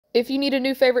If you need a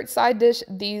new favorite side dish,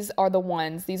 these are the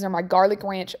ones. These are my garlic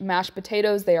ranch mashed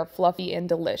potatoes. They are fluffy and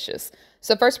delicious.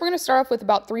 So first we're going to start off with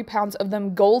about 3 pounds of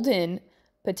them golden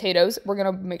potatoes. We're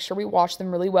going to make sure we wash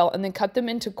them really well and then cut them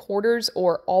into quarters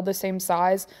or all the same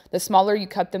size. The smaller you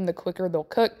cut them, the quicker they'll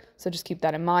cook. So just keep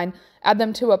that in mind. Add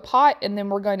them to a pot and then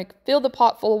we're going to fill the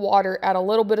pot full of water, add a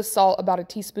little bit of salt, about a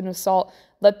teaspoon of salt.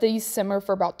 Let these simmer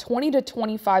for about 20 to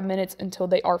 25 minutes until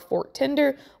they are fork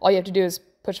tender. All you have to do is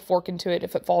push a fork into it.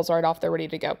 If it falls right off, they're ready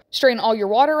to go. Strain all your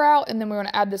water out, and then we're going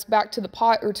to add this back to the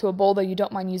pot or to a bowl that you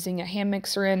don't mind using a hand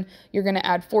mixer in. You're going to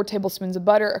add 4 tablespoons of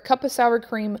butter, a cup of sour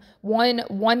cream, one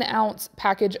ounce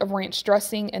package of ranch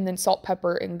dressing, and then salt,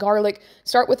 pepper, and garlic.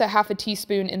 Start with a half a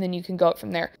teaspoon, and then you can go up from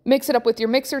there. Mix it up with your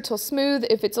mixer till smooth.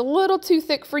 If it's a little too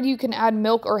thick for you, you can add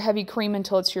milk or heavy cream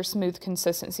until it's your smooth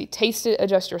consistency. Taste it,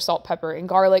 adjust your salt, pepper, and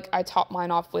garlic. I top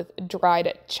mine off with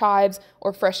dried chives,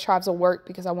 or fresh chives will work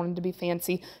because I wanted to be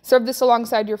fancy. Serve this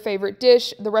alongside your favorite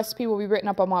dish. The recipe will be written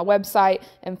up on my website,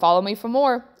 and follow me for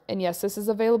more. And yes, this is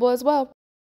available as well.